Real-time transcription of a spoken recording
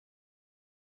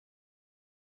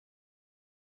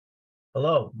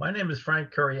Hello, my name is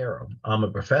Frank Curriero. I'm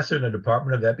a professor in the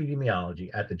Department of Epidemiology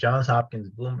at the Johns Hopkins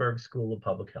Bloomberg School of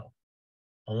Public Health.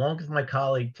 Along with my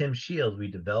colleague Tim Shields,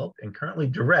 we developed and currently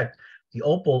direct the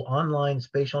OPAL online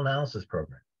spatial analysis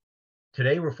program.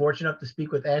 Today, we're fortunate enough to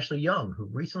speak with Ashley Young, who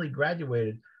recently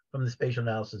graduated from the spatial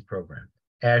analysis program.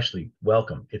 Ashley,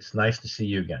 welcome. It's nice to see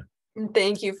you again.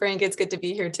 Thank you, Frank. It's good to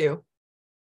be here too.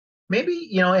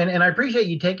 Maybe, and I appreciate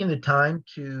you taking the time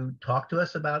to talk to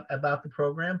us about the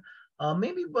program.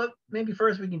 Maybe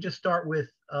first we can just start with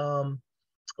a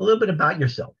little bit about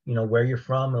yourself, where you're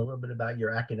from, a little bit about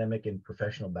your academic and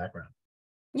professional background.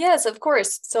 Yes, of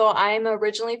course. So I'm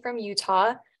originally from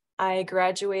Utah. I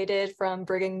graduated from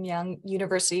Brigham Young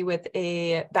University with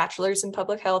a bachelor's in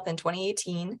public health in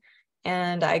 2018.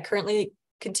 And I currently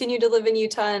continue to live in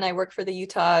Utah, and I work for the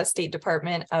Utah State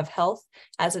Department of Health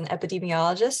as an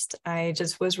epidemiologist. I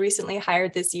just was recently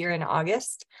hired this year in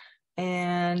August,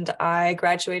 and I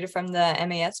graduated from the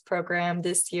MAS program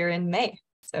this year in May.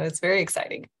 So it's very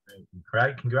exciting.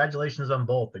 Congratulations on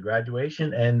both the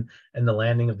graduation and the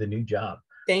landing of the new job.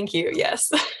 Thank you.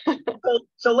 Yes.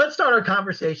 So let's start our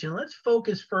conversation. Let's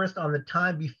focus first on the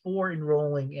time before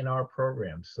enrolling in our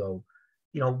program. So,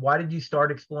 why did you start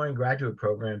exploring graduate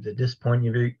programs at this point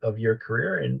of your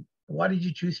career, and why did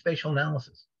you choose spatial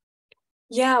analysis?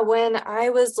 Yeah, when I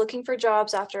was looking for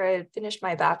jobs after I had finished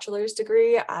my bachelor's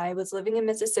degree, I was living in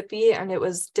Mississippi, and it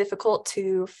was difficult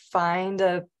to find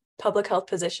a public health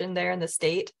position there in the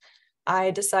state.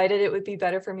 I decided it would be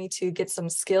better for me to get some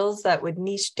skills that would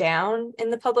niche down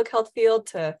in the public health field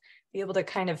to be able to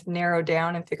kind of narrow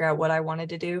down and figure out what I wanted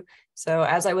to do. So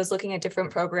as I was looking at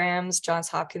different programs, Johns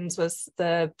Hopkins was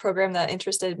the program that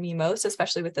interested me most,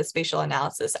 especially with the spatial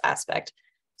analysis aspect.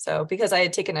 So because I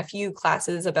had taken a few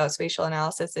classes about spatial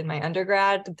analysis in my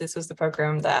undergrad, this was the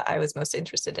program that I was most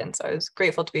interested in. So I was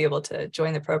grateful to be able to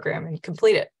join the program and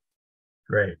complete it.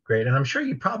 Great. And I'm sure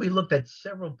you probably looked at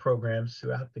several programs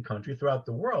throughout the country, throughout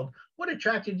the world. What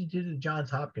attracted you to the Johns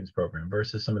Hopkins program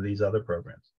versus some of these other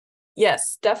programs?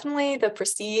 Yes, definitely the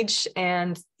prestige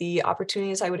and the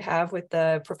opportunities I would have with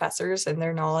the professors and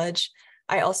their knowledge.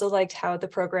 I also liked how the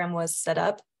program was set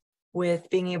up with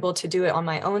being able to do it on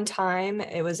my own time.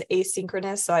 It was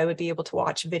asynchronous, so I would be able to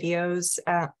watch videos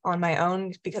on my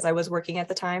own because I was working at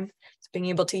the time. So being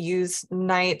able to use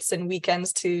nights and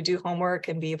weekends to do homework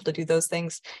and be able to do those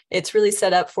things, it's really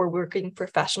set up for working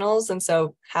professionals. And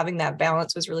so having that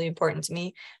balance was really important to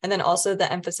me. And then also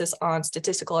the emphasis on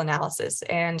statistical analysis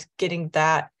and getting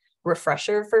that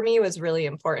refresher for me was really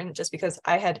important just because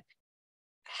I had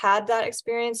that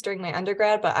experience during my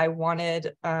undergrad, but I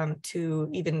wanted to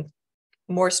even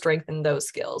more strengthen those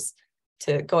skills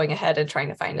to going ahead and trying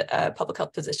to find a public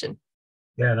health position.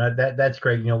 Yeah, no, that's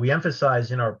great. We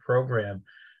emphasize in our program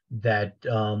that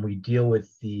we deal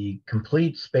with the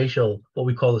complete spatial, what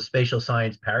we call the spatial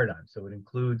science paradigm. So it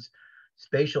includes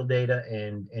spatial data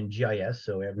and GIS.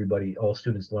 So all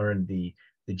students learn the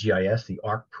GIS, the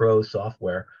ArcPro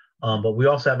software. But we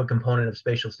also have a component of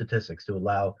spatial statistics to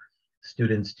allow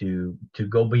students to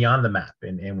go beyond the map,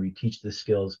 and we teach the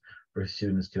skills for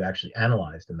students to actually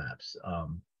analyze the maps,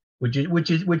 which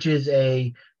is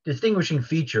a distinguishing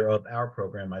feature of our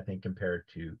program, I think, compared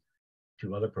to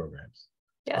other programs.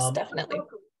 Yes, definitely.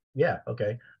 Yeah,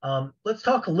 okay. Let's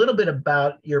talk a little bit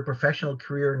about your professional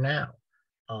career now,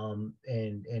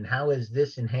 and how has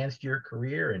this enhanced your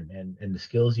career and the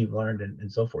skills you've learned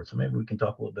and so forth. So maybe we can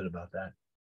talk a little bit about that.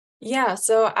 Yeah,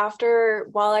 so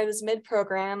while I was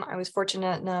mid-program, I was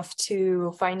fortunate enough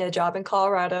to find a job in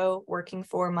Colorado working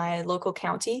for my local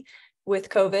county with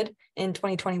COVID in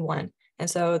 2021. And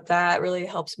so that really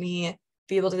helped me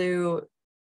be able to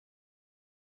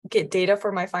get data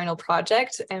for my final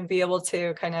project and be able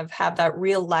to kind of have that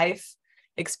real life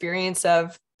experience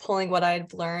of pulling what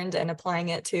I'd learned and applying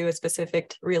it to a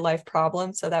specific real life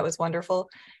problem. So that was wonderful.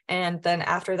 And then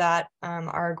after that,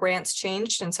 our grants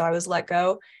changed. And so I was let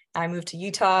go. I moved to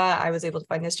Utah. I was able to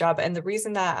find this job. And the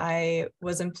reason that I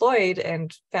was employed and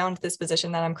found this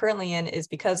position that I'm currently in is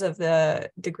because of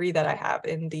the degree that I have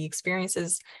in the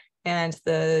experiences and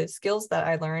the skills that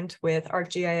I learned with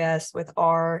ArcGIS, with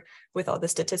R, with all the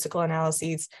statistical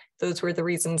analyses. Those were the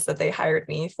reasons that they hired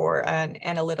me for an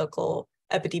analytical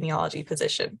epidemiology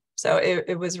position. So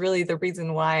it was really the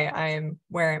reason why I'm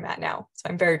where I'm at now. So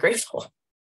I'm very grateful.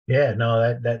 Yeah,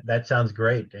 no, that sounds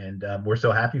great, and we're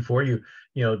so happy for you,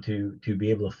 to be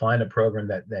able to find a program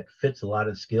that fits a lot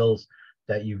of skills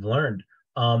that you've learned.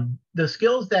 The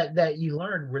skills that you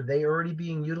learned, were they already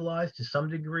being utilized to some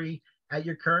degree at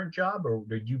your current job, or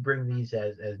did you bring these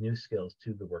as new skills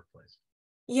to the workplace?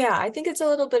 Yeah, I think it's a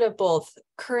little bit of both.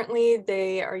 Currently,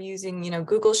 they are using,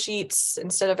 Google Sheets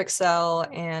instead of Excel,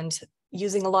 and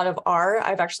using a lot of R.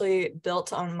 I've actually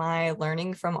built on my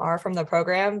learning from R from the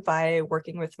program by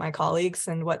working with my colleagues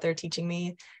and what they're teaching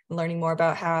me, learning more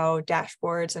about how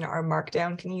dashboards and R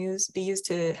Markdown can be used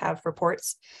to have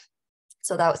reports.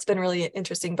 So that's been really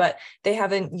interesting, but they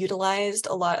haven't utilized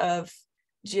a lot of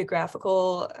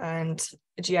geographical and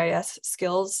GIS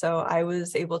skills. So I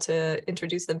was able to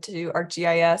introduce them to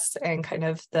ArcGIS and kind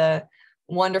of the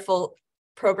wonderful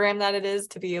program that it is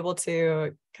to be able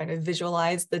to kind of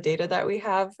visualize the data that we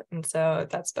have. And so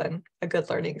that's been a good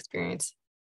learning experience.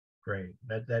 Great.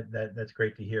 That's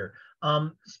great to hear.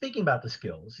 Speaking about the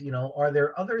skills, are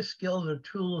there other skills or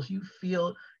tools you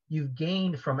feel you've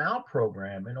gained from our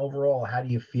program, and overall, how do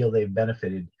you feel they've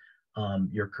benefited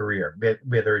your career,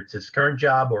 whether it's this current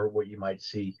job or what you might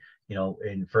see,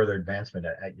 in further advancement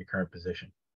at your current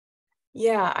position?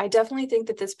 Yeah, I definitely think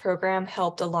that this program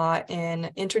helped a lot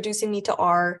in introducing me to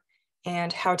R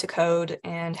and how to code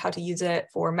and how to use it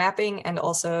for mapping and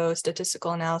also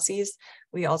statistical analyses.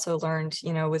 We also learned,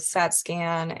 with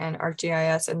StatScan and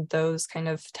ArcGIS and those kind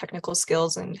of technical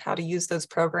skills and how to use those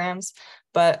programs.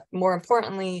 But more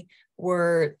importantly,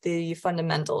 were the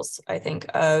fundamentals, I think,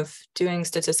 of doing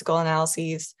statistical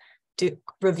analyses,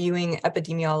 reviewing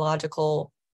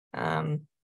epidemiological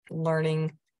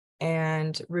learning,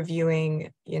 and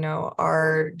reviewing,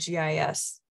 our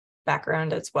GIS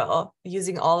background as well.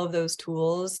 Using all of those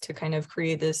tools to kind of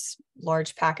create this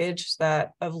large package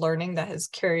of learning that has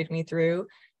carried me through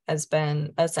has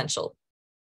been essential.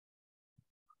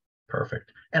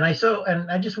 Perfect. And I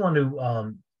just want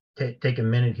to take a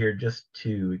minute here just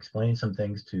to explain some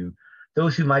things to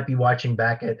those who might be watching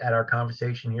back at our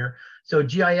conversation here. So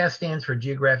GIS stands for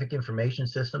Geographic Information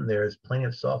System. There's plenty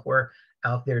of software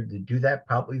out there to do that.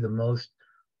 Probably the most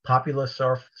popular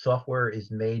software is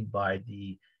made by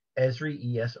the Esri,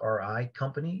 ESRI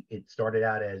company. It started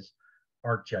out as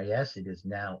ArcGIS. It is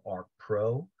now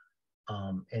ArcPro.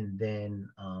 And then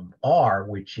R,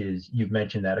 which is, you've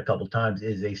mentioned that a couple of times,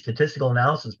 is a statistical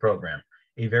analysis program,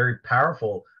 a very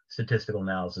powerful statistical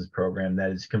analysis program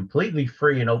that is completely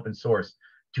free and open source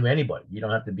to anybody. You don't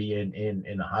have to be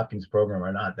in a Hopkins program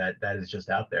or not. That is just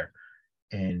out there.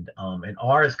 And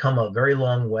R has come a very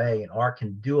long way, and R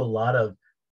can do a lot of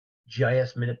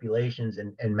GIS manipulations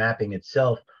and mapping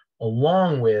itself,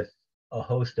 along with a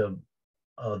host of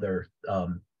other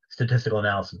statistical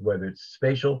analysis, whether it's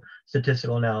spatial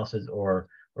statistical analysis or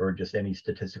just any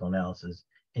statistical analysis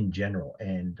in general.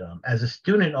 And as a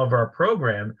student of our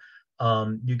program,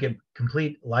 you get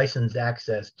complete licensed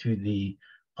access to the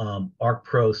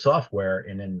ArcPro software,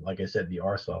 and then, like I said, the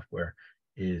R software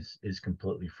is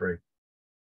completely free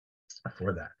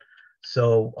for that.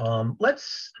 So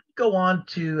let's go on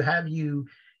to have you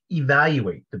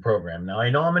evaluate the program. Now, I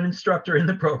know I'm an instructor in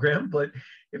the program, but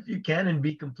if you can and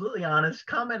be completely honest,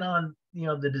 comment on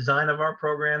the design of our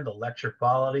program, the lecture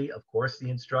quality, of course, the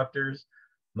instructors,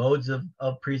 modes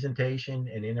of presentation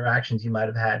and interactions you might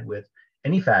have had with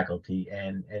any faculty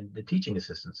and the teaching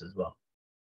assistants as well.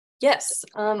 Yes,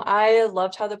 I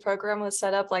loved how the program was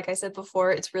set up. Like I said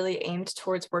before, it's really aimed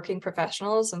towards working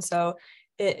professionals. And so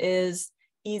it is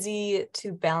easy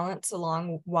to balance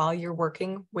along while you're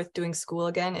working with doing school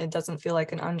again. It doesn't feel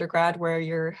like an undergrad where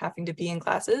you're having to be in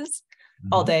classes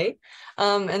all day.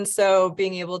 And so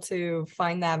being able to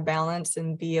find that balance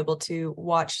and be able to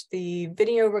watch the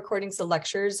video recordings, the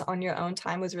lectures on your own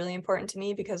time was really important to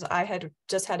me, because I had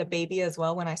just had a baby as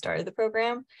well when I started the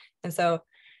program. And so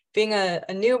being a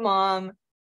new mom,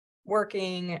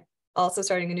 working, also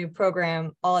starting a new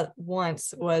program all at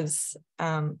once was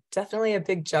definitely a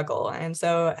big juggle. And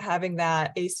so having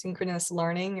that asynchronous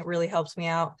learning really helped me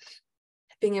out.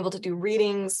 Being able to do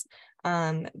readings,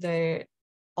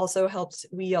 also helped.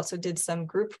 We also did some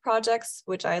group projects,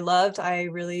 which I loved. I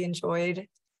really enjoyed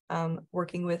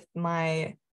working with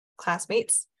my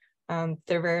classmates.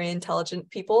 They're very intelligent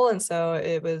people. And so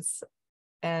it was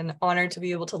an honor to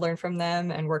be able to learn from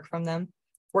them and work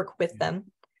with them.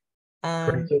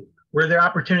 Great. So were there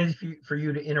opportunities for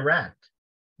you to interact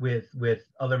with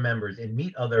other members and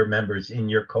meet other members in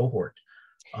your cohort,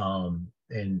 and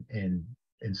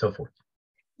so forth?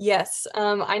 Yes,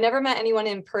 I never met anyone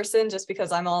in person just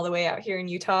because I'm all the way out here in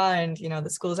Utah and, the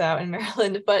school's out in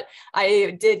Maryland, but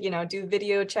I did, do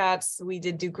video chats. We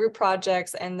did do group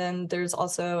projects. And then there's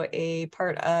also a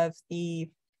part of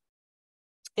the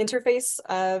interface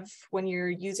of when you're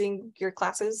using your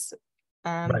classes.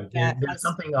 Right. There's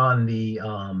something on the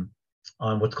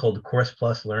on what's called the Course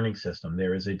Plus learning system.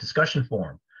 There is a discussion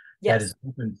forum that is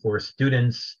open for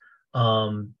students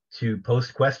to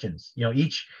post questions.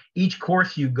 Each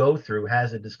course you go through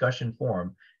has a discussion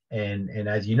forum, and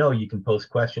as you know, you can post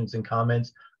questions and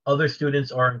comments. Other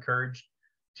students are encouraged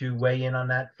to weigh in on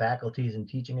that? Faculties and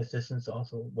teaching assistants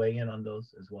also weigh in on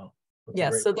those as well.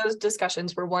 Yes, so those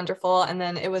discussions were wonderful. And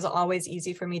then it was always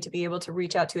easy for me to be able to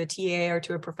reach out to a TA or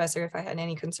to a professor if I had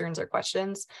any concerns or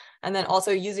questions. And then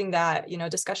also using that,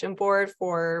 discussion board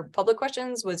for public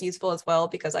questions was useful as well,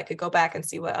 because I could go back and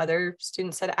see what other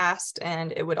students had asked,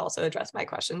 and it would also address my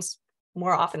questions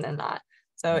more often than not.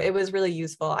 So it was really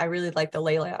useful. I really like the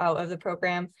layout of the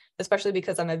program, especially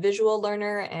because I'm a visual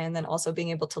learner, and then also being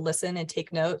able to listen and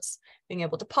take notes, being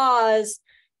able to pause,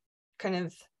 kind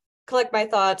of collect my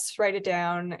thoughts, write it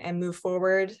down, and move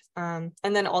forward. And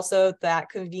then also that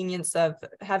convenience of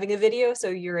having a video, so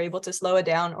you're able to slow it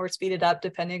down or speed it up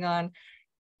depending on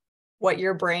what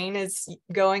your brain is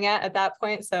going at that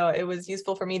point. So it was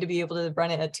useful for me to be able to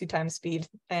run it at 2 times speed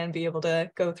and be able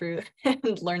to go through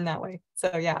and learn that way.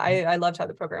 So yeah, I loved how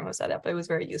the program was set up. It was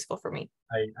very useful for me.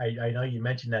 I know you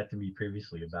mentioned that to me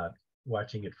previously about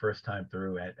watching it first time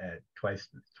through at twice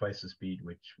the speed,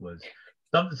 which was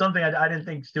something I didn't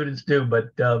think students do,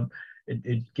 but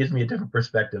it gives me a different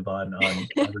perspective on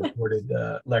recorded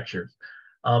lectures.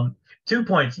 2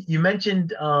 points. You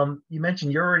mentioned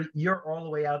you're all the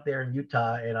way out there in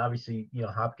Utah, and obviously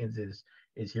Hopkins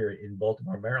is here in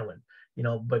Baltimore, Maryland.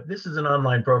 But this is an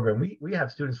online program. We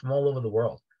have students from all over the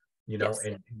world. Yes.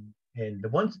 And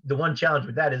the one challenge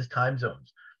with that is time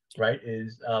zones, right?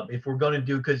 Is if we're going to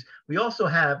do, because we also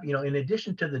have in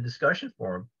addition to the discussion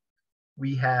forum,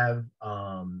 we have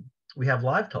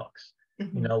live talks,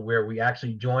 where we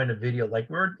actually join a video like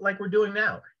we're doing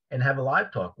now, and have a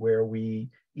live talk where we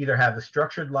either have a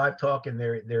structured live talk, and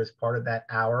there's part of that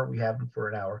hour, we have them for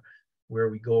an hour, where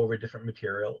we go over different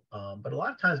material. But a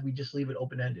lot of times we just leave it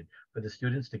open-ended for the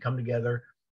students to come together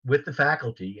with the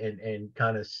faculty and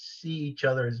kind of see each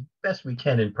other as best we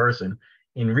can in person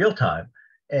in real time,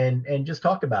 and just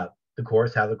talk about the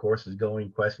course, how the course is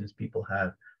going, questions people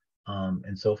have,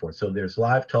 and so forth. So there's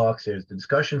live talks, there's the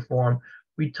discussion forum.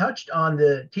 We touched on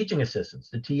the teaching assistants,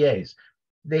 the TAs.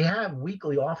 They have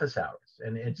weekly office hours,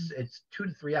 and it's 2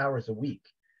 to 3 hours a week,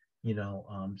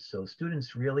 so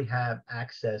students really have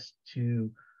access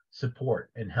to support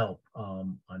and help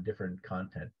on different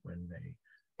content when they.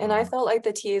 And I felt like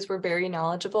the TAs were very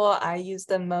knowledgeable. I used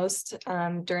them most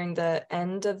during the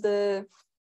end of the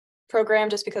program,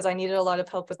 just because I needed a lot of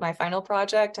help with my final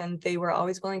project, and they were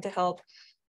always willing to help.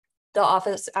 The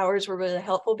office hours were really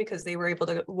helpful because they were able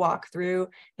to walk through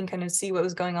and kind of see what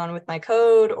was going on with my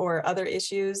code or other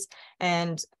issues.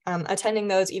 And attending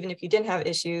those, even if you didn't have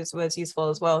issues, was useful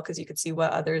as well, because you could see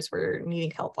what others were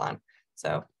needing help on.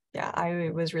 So yeah, I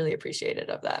was really appreciative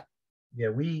of that. Yeah,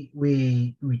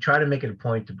 we try to make it a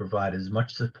point to provide as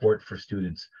much support for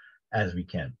students as we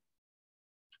can.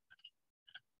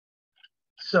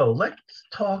 So let's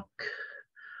talk,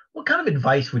 what kind of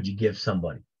advice would you give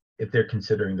somebody if they're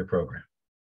considering the program?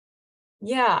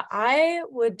 Yeah, I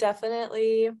would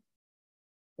definitely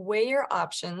weigh your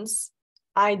options.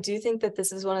 I do think that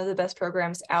this is one of the best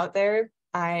programs out there.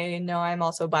 I know I'm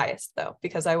also biased though,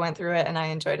 because I went through it and I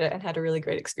enjoyed it and had a really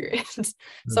great experience.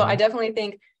 So I definitely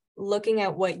think looking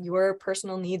at what your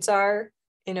personal needs are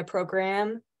in a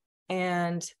program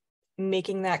and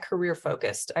making that career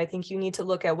focused. I think you need to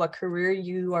look at what career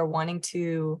you are wanting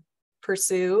to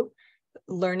pursue,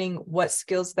 learning what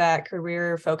skills that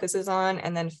career focuses on,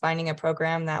 and then finding a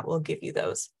program that will give you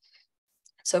those.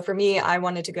 So for me, I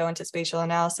wanted to go into spatial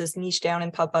analysis, niche down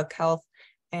in public health,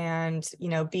 and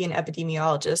be an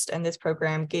epidemiologist, and this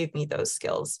program gave me those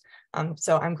skills.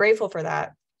 So I'm grateful for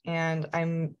that, and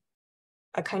I'm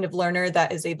a kind of learner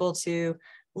that is able to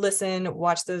listen,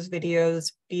 watch those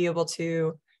videos, be able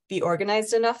to be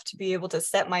organized enough to be able to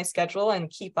set my schedule and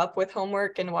keep up with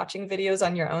homework and watching videos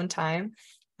on your own time.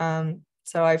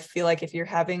 So I feel like if you're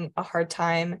having a hard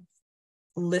time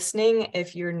listening,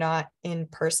 if you're not in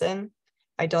person,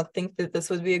 I don't think that this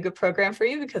would be a good program for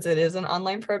you, because it is an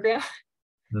online program.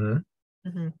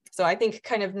 So I think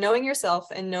kind of knowing yourself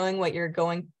and knowing what you're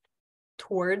going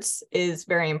towards is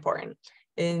very important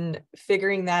in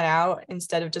figuring that out,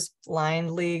 instead of just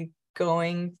blindly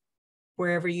going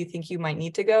wherever you think you might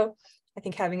need to go. I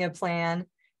think having a plan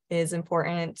is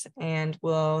important and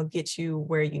will get you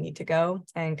where you need to go,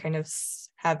 and kind of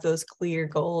have those clear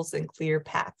goals and clear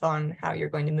path on how you're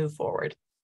going to move forward.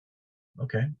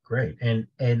 Okay, great.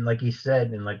 And like you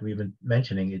said, and like we've been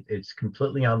mentioning, it's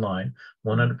completely online,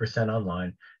 100%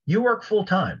 online. You work full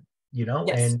time,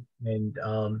 Yes. and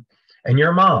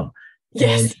you're a mom.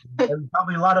 Yes. And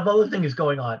probably a lot of other things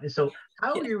going on. And so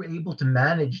how are you able to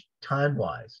manage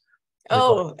time-wise with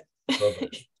all the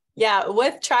programs? Yeah,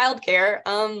 with childcare,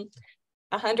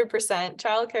 100%.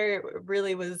 Childcare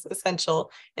really was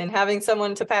essential, and having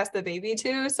someone to pass the baby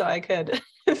to so I could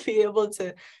be able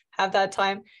to have that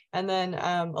time. And then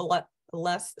a lot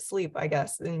less sleep, I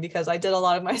guess, and because I did a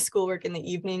lot of my schoolwork in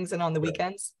the evenings and on the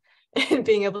weekends, and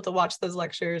being able to watch those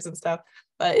lectures and stuff.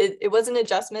 But it was an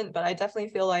adjustment, but I definitely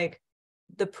feel like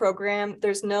the program,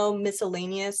 there's no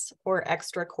miscellaneous or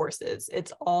extra courses.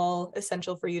 It's all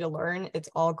essential for you to learn. It's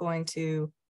all going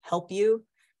to help you.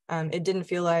 It didn't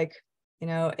feel like, you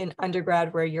know, in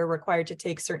undergrad where you're required to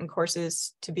take certain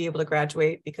courses to be able to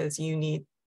graduate because you need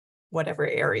whatever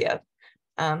area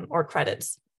or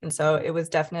credits. And so it was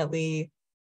definitely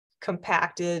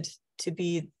compacted to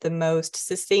be the most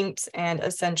succinct and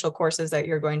essential courses that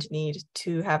you're going to need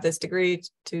to have this degree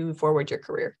to forward your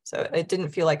career. So it didn't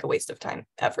feel like a waste of time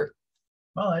ever.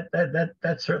 Well,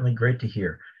 that's certainly great to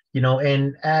hear. You know,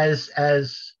 and as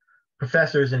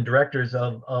professors and directors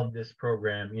of this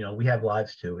program, you know, we have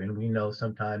lives too, and we know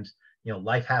sometimes, you know,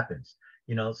 life happens.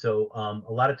 You know, so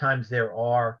a lot of times there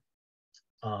are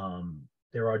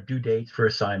due dates for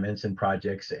assignments and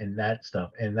projects and that stuff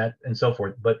and so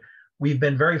forth. But we've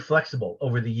been very flexible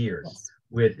over the years Yes.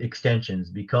 with extensions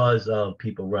because of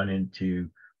people run into,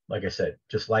 like I said,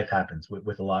 just life happens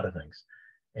with a lot of things.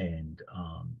 And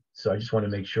so I just want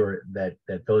to make sure that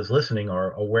those listening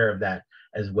are aware of that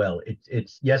as well.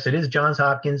 It's yes, it is Johns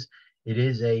Hopkins. It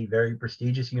is a very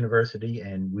prestigious university,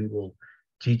 and we will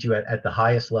teach you at the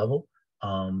highest level.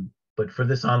 But for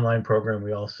this online program,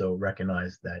 we also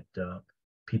recognize that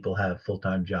people have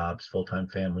full-time jobs, full-time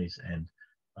families, and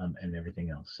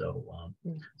everything else.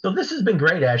 So this has been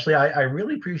great, Ashley. I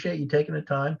really appreciate you taking the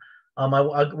time. I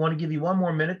want to give you one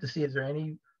more minute to see, is there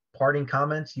any parting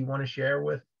comments you want to share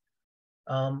with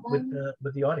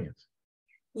the audience?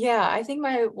 Yeah, I think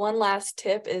my one last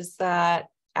tip is that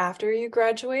after you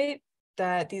graduate,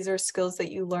 that these are skills that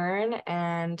you learn,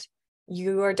 and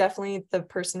you are definitely the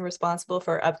person responsible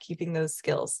for upkeeping those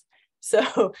skills.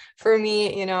 So for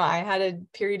me, you know, I had a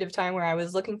period of time where I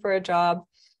was looking for a job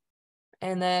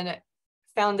and then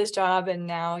found this job and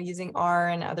now using R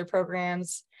and other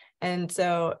programs. And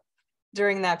so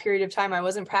during that period of time, I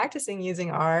wasn't practicing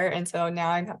using R. And so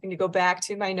now I'm having to go back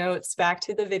to my notes, back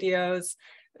to the videos,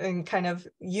 and kind of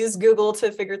use Google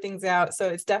to figure things out. So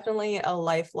it's definitely a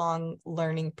lifelong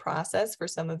learning process for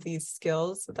some of these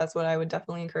skills. So that's what I would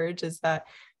definitely encourage, is that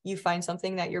you find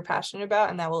something that you're passionate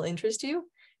about and that will interest you.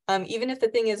 Even if the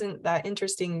thing isn't that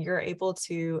interesting, you're able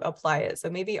to apply it. So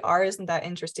maybe R isn't that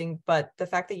interesting, but the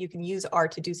fact that you can use R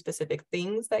to do specific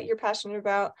things that you're passionate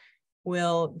about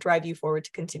will drive you forward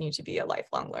to continue to be a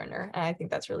lifelong learner. And I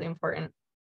think that's really important.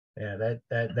 Yeah,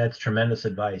 that's tremendous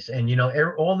advice. And you know,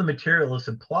 all the material is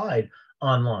supplied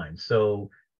online. So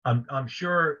I'm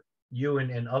sure you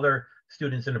and other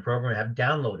students in the program have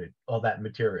downloaded all that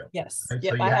material. Yes. Right? So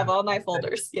Yep. you I have have all my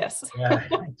folders. Yes. yeah,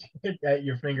 at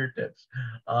your fingertips.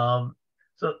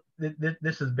 So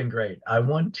this has been great. I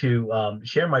want to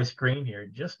share my screen here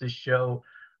just to show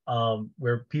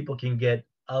where people can get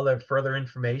other further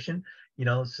information. You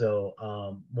know,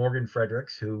 so Morgan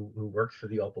Fredericks, who works for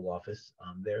the Opal office,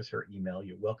 there's her email.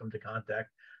 You're welcome to contact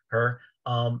her.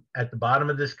 At the bottom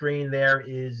of the screen, there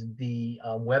is the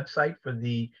website for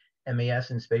the MAS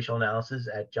in Spatial Analysis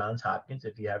at Johns Hopkins,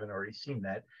 if you haven't already seen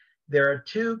that. There are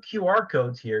 2 QR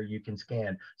codes here you can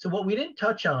scan. So what we didn't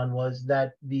touch on was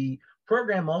that the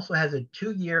program also has a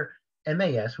 2-year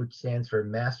MAS, which stands for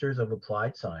Masters of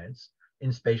Applied Science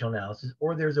in Spatial Analysis,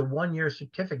 or there's a 1-year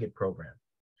certificate program.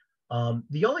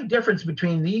 The only difference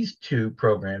between these 2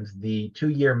 programs, the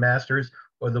 2-year master's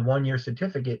or the 1-year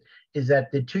certificate, is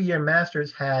that the 2-year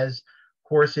master's has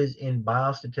courses in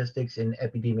biostatistics and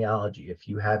epidemiology. If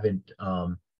you haven't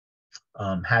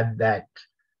had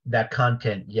that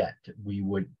content yet,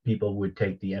 people would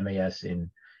take the MAS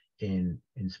in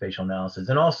spatial analysis.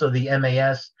 And also the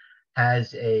MAS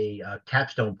has a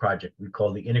capstone project we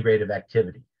call the integrative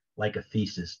activity, like a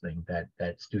thesis thing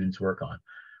that students work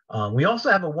on. We also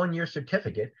have a 1-year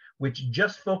certificate, which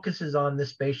just focuses on the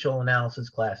spatial analysis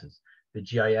classes, the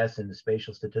GIS and the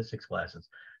spatial statistics classes.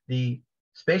 The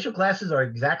spatial classes are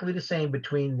exactly the same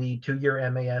between the 2-year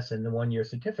MAS and the 1-year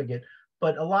certificate,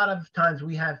 but a lot of times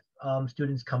we have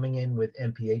students coming in with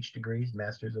MPH degrees,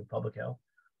 Masters of Public Health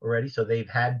already. So they've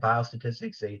had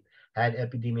biostatistics, they had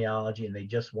epidemiology, and they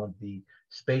just want the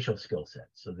spatial skill set.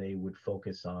 So they would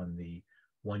focus on the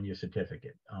 1-year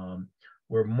certificate.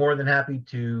 We're more than happy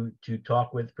to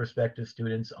talk with prospective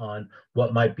students on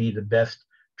what might be the best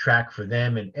track for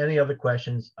them, and any other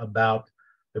questions about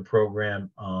the program.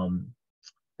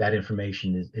 That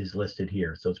information is listed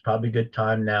here. So it's probably a good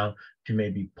time now to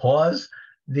maybe pause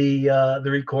the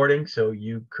recording so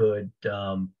you could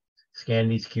scan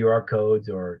these QR codes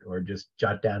or just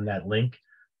jot down that link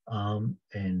and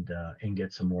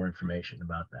get some more information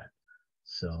about that.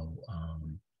 So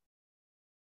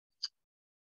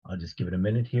I'll just give it a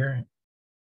minute here.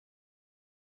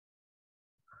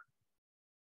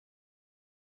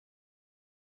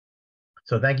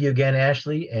 So thank you again,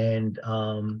 Ashley, and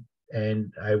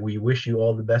we wish you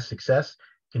all the best success,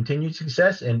 continued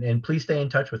success, and please stay in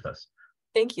touch with us.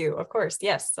 Thank you. Of course.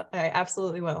 Yes, I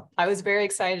absolutely will. I was very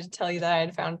excited to tell you that I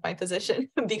had found my position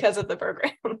because of the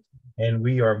program. And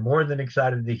we are more than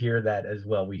excited to hear that as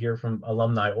well. We hear from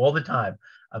alumni all the time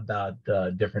about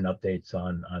different updates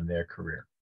on their career.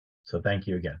 So thank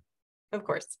you again. Of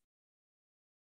course.